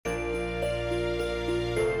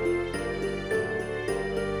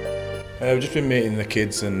We've just been meeting the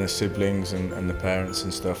kids and the siblings and the parents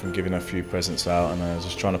and stuff, and giving a few presents out, and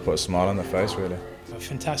just trying to put a smile on their face, really. A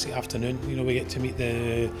fantastic afternoon. You know, we get to meet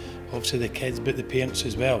obviously the kids, but the parents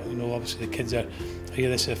as well. You know, obviously the kids are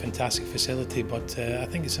here. This is a fantastic facility, but I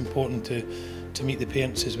think it's important to meet the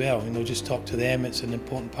parents as well. You know, just talk to them. It's an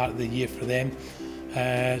important part of the year for them.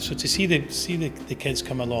 So to see the kids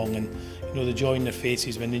come along, and you know, the joy in their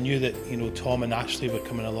faces when they knew that, you know, Tom and Ashley were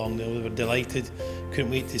coming along, they were delighted, couldn't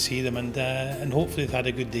wait to see them, and hopefully they've had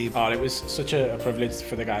a good day. Oh, it was such a privilege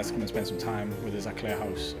for the guys to come and spend some time with us at Clare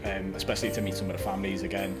House, especially to meet some of the families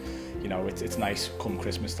again. You know, it's nice come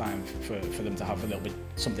Christmas time for them to have a little bit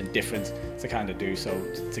something different to kind of do. So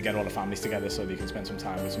to get all the families together so they can spend some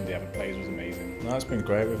time with some of the other players was amazing. No, it's been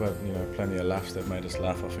great. We've had, you know, plenty of laughs. They've made us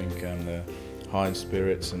laugh. I think they're high in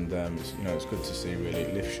spirits, and you know, it's good to see. Really,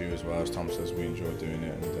 it lifts you as well. As Tom says, we enjoy doing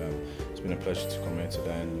it, and it's been a pleasure to come here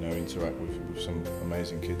today and, you know, interact with some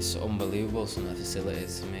amazing kids. It's unbelievable, some of the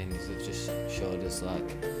facilities. I mean, they've just showed us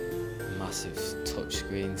like a massive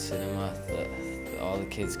touchscreen cinema that all the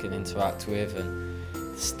kids can interact with, and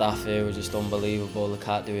the staff here are just unbelievable. They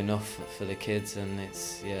can't do enough for the kids, and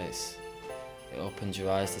it opens your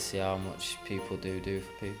eyes to see how much people do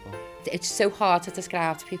for people. It's so hard to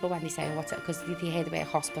describe to people when they say what's it, because they hear the word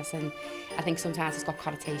hospice, and I think sometimes it's got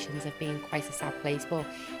connotations of being quite a sad place, but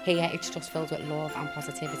here it's just filled with love and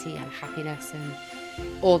positivity and happiness, and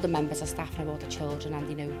all the members of staff know all the children, and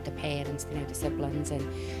you know the parents, you know the siblings, and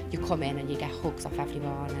you come in and you get hugs off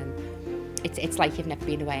everyone, and it's like you've never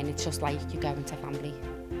been away, and it's just like you go into family.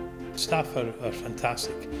 Staff are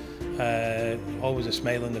fantastic. Always a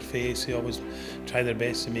smile on their face. They always try their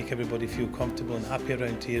best to make everybody feel comfortable and happy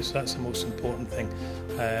around here, so that's the most important thing.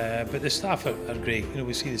 But the staff are great. You know,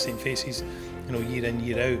 we see the same faces, you know, year in,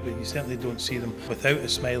 year out, but you certainly don't see them without a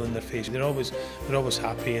smile on their face. They're always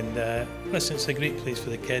happy, and listen, it's a great place for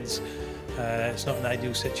the kids. It's not an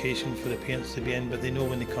ideal situation for the parents to be in, but they know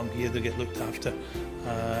when they come here they'll get looked after,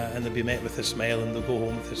 and they'll be met with a smile, and they'll go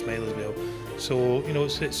home with a smile as well. So, you know,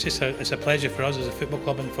 it's a pleasure for us as a football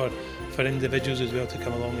club, and for individuals as well, to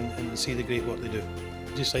come along and see the great work they do.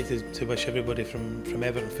 I'd just like to wish everybody from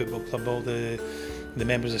Everton Football Club, all the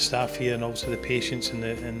members of staff here, and also the patients and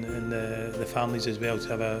the families as well, to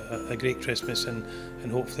have a great Christmas and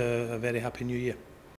hopefully a very happy New Year.